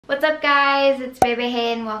What's up guys, it's Bebe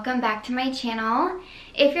Hay and welcome back to my channel.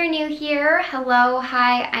 If you're new here, hello,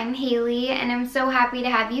 hi, I'm Haley and I'm so happy to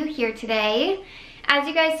have you here today. As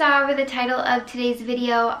you guys saw over the title of today's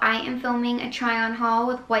video, I am filming a try-on haul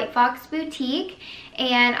with White Fox Boutique,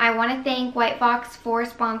 and I want to thank White Fox for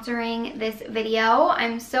sponsoring this video.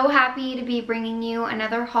 I'm so happy to be bringing you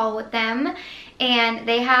another haul with them, and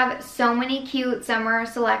they have so many cute summer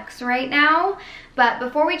selects right now. But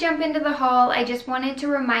before we jump into the haul, I just wanted to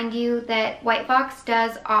remind you that White Fox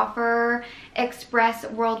does offer express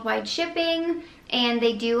worldwide shipping, and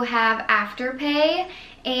they do have Afterpay.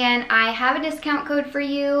 And I have a discount code for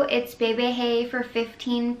you. It's BebeHay for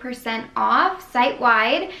 15% off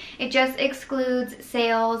site-wide. It just excludes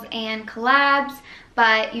sales and collabs,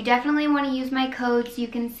 but you definitely want to use my code so you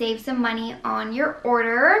can save some money on your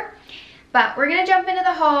order. But we're gonna jump into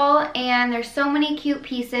the haul, and there's so many cute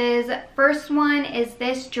pieces. First one is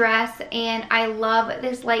this dress, and I love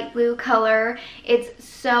this light blue color. It's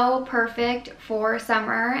so perfect for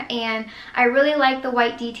summer, and I really like the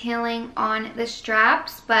white detailing on the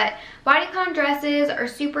straps. But bodycon dresses are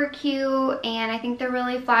super cute, and I think they're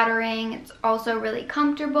really flattering. It's also really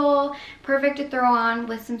comfortable, perfect to throw on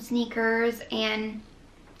with some sneakers and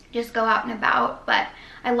just go out and about. But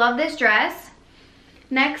I love this dress.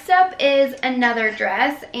 Next up is another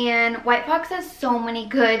dress, and White Fox has so many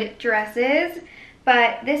good dresses,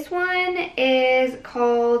 but this one is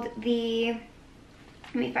called the,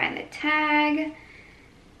 let me find the tag,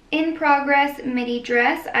 In Progress Midi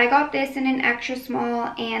Dress. I got this in an extra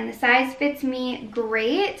small, and the size fits me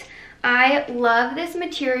great. I love this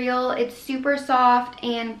material. It's super soft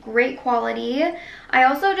and great quality. I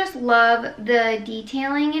also just love the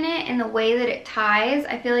detailing in it and the way that it ties.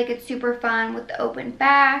 I feel like it's super fun with the open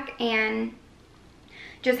back and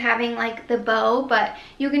just having like the bow, but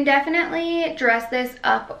you can definitely dress this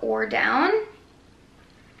up or down.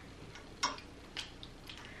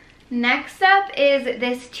 Next up is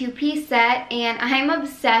this two-piece set, and I'm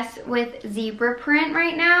obsessed with zebra print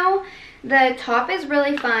right now. The top is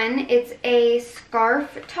really fun. It's a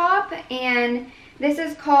scarf top, and this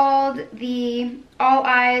is called the All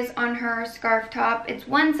Eyes on Her scarf top. It's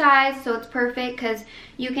one size, so it's perfect because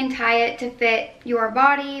you can tie it to fit your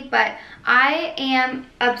body, but I am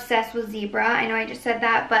obsessed with zebra. I know I just said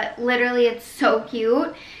that, but literally it's so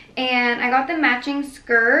cute. And I got the matching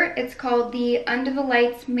skirt. It's called the Under the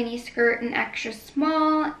Lights mini skirt in extra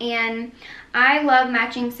small, and I love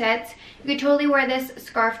matching sets. You could totally wear this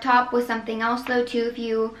scarf top with something else though too if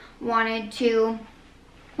you wanted to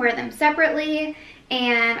wear them separately.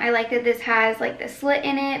 And I like that this has like the slit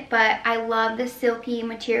in it, but I love the silky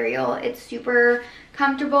material. It's super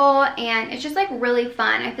comfortable and it's just like really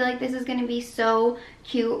fun. I feel like this is going to be so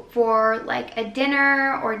cute for like a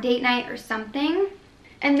dinner or date night or something.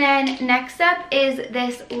 And then next up is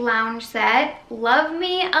this lounge set. Love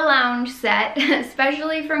me a lounge set,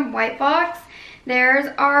 especially from White Fox. Theirs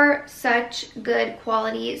are such good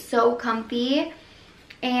quality, so comfy.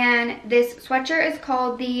 And this sweatshirt is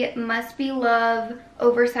called the Must Be Love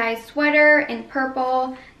oversized sweater in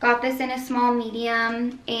purple. Got this in a small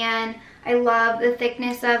medium, and I love the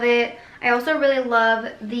thickness of it. I also really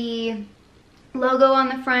love the logo on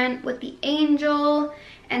the front with the angel.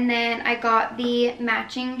 And then I got the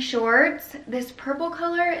matching shorts. This purple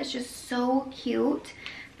color is just so cute.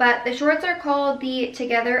 But the shorts are called the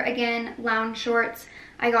Together Again lounge shorts.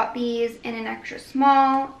 I got these in an extra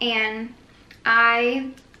small, and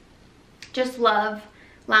I just love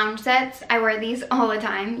lounge sets. I wear these all the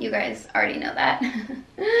time. You guys already know that.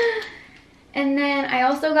 And then I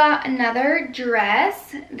also got another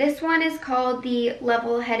dress. This one is called the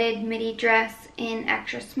Level-Headed Midi Dress in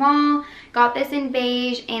extra small. Got this in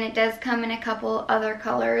beige, and it does come in a couple other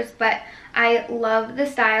colors, but I love the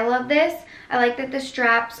style of this. I like that the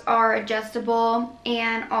straps are adjustable,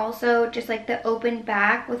 and also just like the open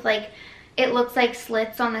back with like, it looks like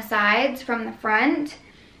slits on the sides from the front.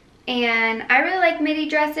 And I really like midi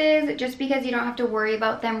dresses just because you don't have to worry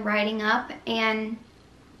about them riding up, and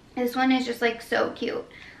this one is just like so cute.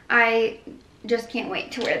 I just can't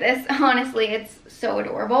wait to wear this. Honestly, it's so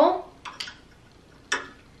adorable.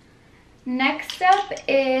 Next up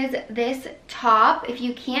is this top. If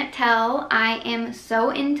you can't tell, I am so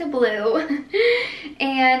into blue.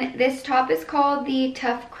 And this top is called the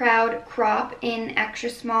Tough Crowd Crop in extra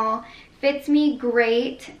small. Fits me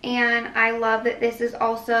great, and I love that this is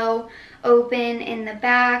also open in the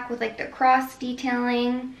back with like the cross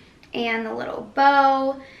detailing and the little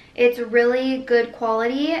bow. It's really good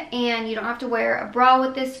quality, and you don't have to wear a bra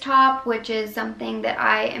with this top, which is something that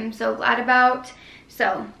I am so glad about.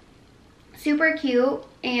 So super cute,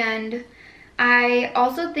 and I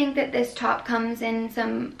also think that this top comes in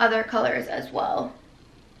some other colors as well.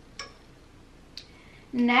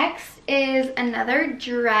 Next is another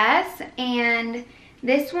dress, and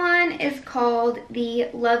this one is called the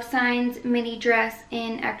Love Signs mini dress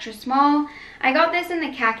in extra small. I got this in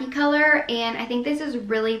the khaki color, and I think this is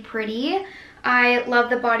really pretty. I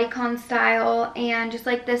love the bodycon style and just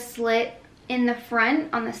like the slit in the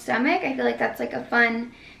front on the stomach. I feel like that's like a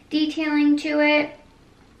fun detailing to it,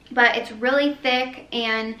 but it's really thick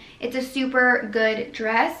and it's a super good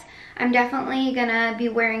dress. I'm definitely gonna be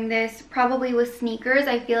wearing this probably with sneakers.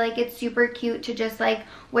 I feel like it's super cute to just like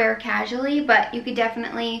wear casually, but you could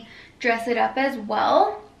definitely dress it up as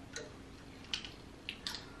well.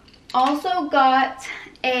 Also got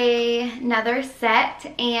another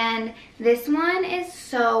set, and this one is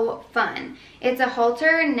so fun. It's a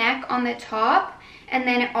halter neck on the top, and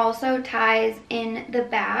then it also ties in the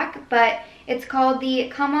back, but it's called the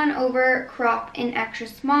Come On Over Crop in extra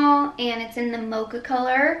small, and it's in the mocha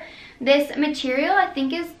color. This material I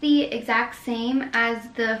think is the exact same as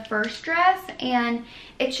the first dress, and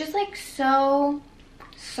it's just like so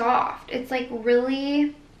soft. It's like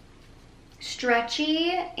really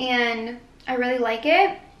stretchy and I really like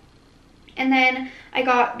it. And then I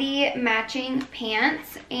got the matching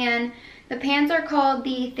pants, and the pants are called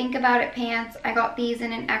the Think About It pants. I got these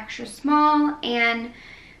in an extra small, and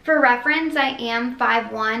for reference, I am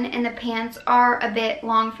 5'1", and the pants are a bit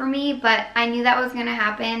long for me, but I knew that was gonna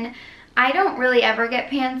happen. I don't really ever get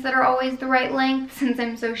pants that are always the right length since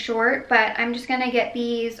I'm so short, but I'm just gonna get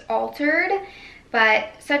these altered. But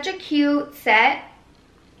such a cute set.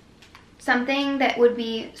 Something that would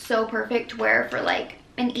be so perfect to wear for like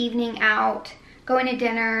an evening out, going to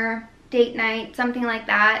dinner, date night, something like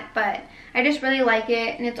that. But I just really like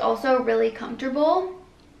it, and it's also really comfortable.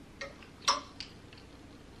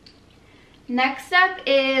 Next up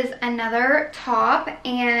is another top,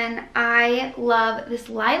 and I love this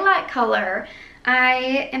lilac color.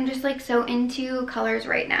 I am just like so into colors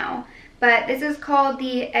right now. But this is called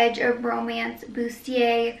the Edge of Romance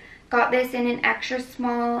Bustier. Got this in an extra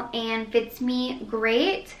small and fits me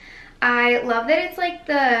great. I love that it's like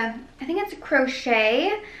I think it's a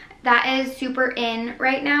crochet. That is super in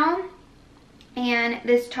right now. And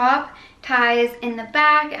this top ties in the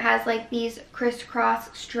back. It has like these crisscross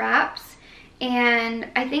straps. And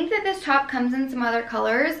I think that this top comes in some other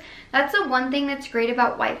colors. That's the one thing that's great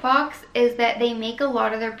about White Fox, is that they make a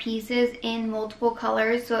lot of their pieces in multiple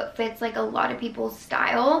colors, so it fits like a lot of people's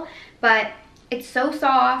style. But it's so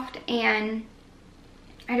soft, and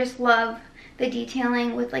I just love the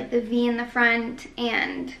detailing with like the V in the front,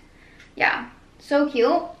 and yeah, so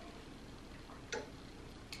cute.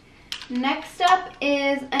 Next up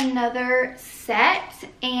is another set,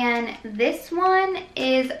 and this one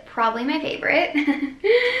is probably my favorite.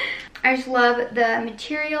 I just love the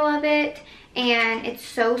material of it, and it's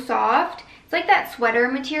so soft. It's like that sweater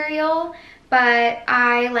material, but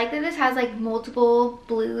I like that this has like multiple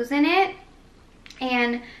blues in it.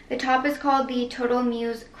 And the top is called the Total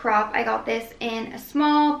Muse Crop. I got this in a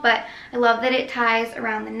small, but I love that it ties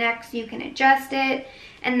around the neck so you can adjust it.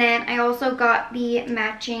 And then I also got the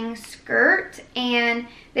matching skirt, and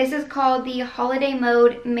this is called the Holiday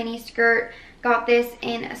Mode Mini Skirt. Got this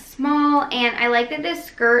in a small, and I like that this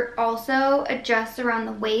skirt also adjusts around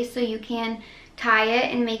the waist so you can tie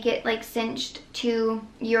it and make it like cinched to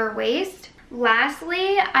your waist.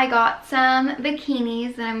 Lastly, I got some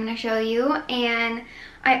bikinis that I'm going to show you, and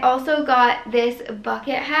I also got this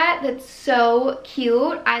bucket hat that's so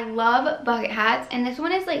cute. I love bucket hats, and this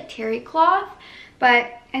one is like terry cloth,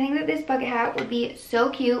 but I think that this bucket hat would be so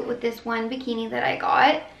cute with this one bikini that I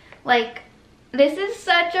got. Like, this is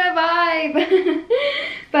such a vibe.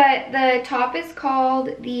 But the top is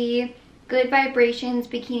called the Good Vibrations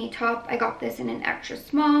Bikini Top. I got this in an extra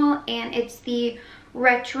small, and it's the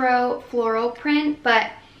retro floral print,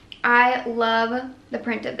 but I love the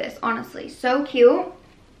print of this, honestly, so cute.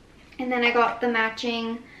 And then I got the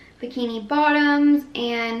matching bikini bottoms,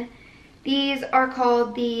 and these are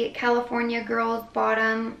called the California Girls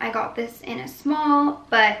bottom. I got this in a small,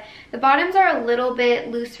 but the bottoms are a little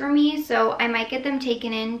bit loose for me, so I might get them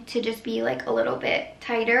taken in to just be like a little bit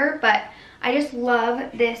tighter, but I just love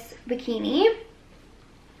this bikini.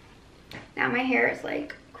 Now my hair is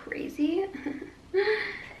like crazy.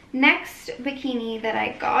 Next bikini that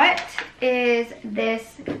I got is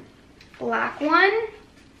this black one,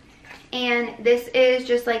 and this is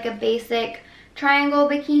just like a basic triangle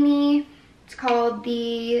bikini. It's called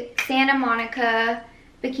the Santa Monica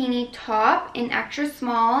Bikini Top in extra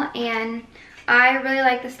small, and I really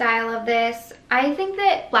like the style of this. I think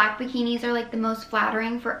that black bikinis are like the most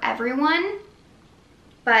flattering for everyone,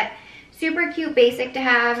 but super cute basic to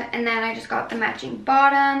have. And then I just got the matching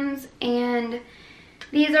bottoms, and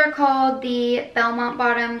these are called the Belmont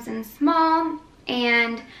bottoms in small.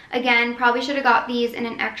 And again, probably should have got these in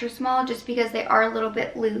an extra small just because they are a little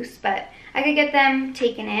bit loose, but I could get them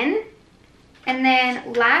taken in. And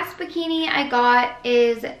then last bikini I got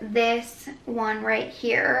is this one right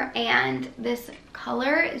here, and this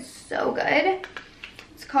color is so good.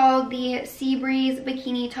 It's called the Sea Breeze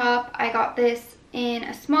bikini top. I got this in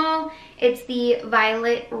a small. It's the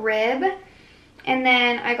violet rib. And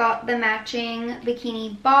then I got the matching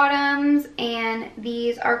bikini bottoms, and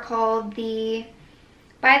these are called the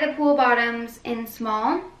By the Pool bottoms in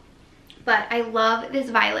small. But I love this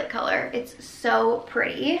violet color. It's so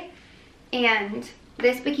pretty. And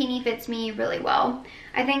this bikini fits me really well.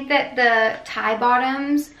 I think that the tie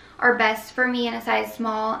bottoms are best for me in a size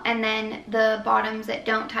small, and then the bottoms that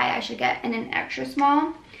don't tie I should get in an extra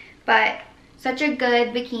small. But such a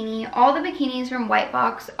good bikini. All the bikinis from White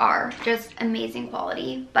Fox are just amazing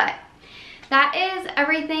quality. But that is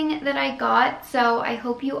everything that I got. So I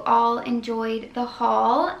hope you all enjoyed the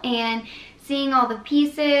haul and seeing all the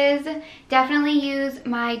pieces. Definitely use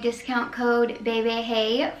my discount code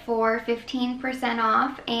BEBEHEY for 15%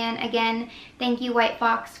 off. And again, thank you White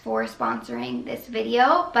Fox for sponsoring this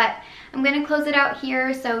video. But I'm going to close it out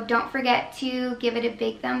here, so don't forget to give it a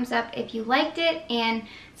big thumbs up if you liked it, and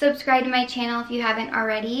subscribe to my channel if you haven't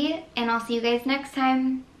already. And I'll see you guys next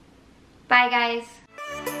time. Bye guys.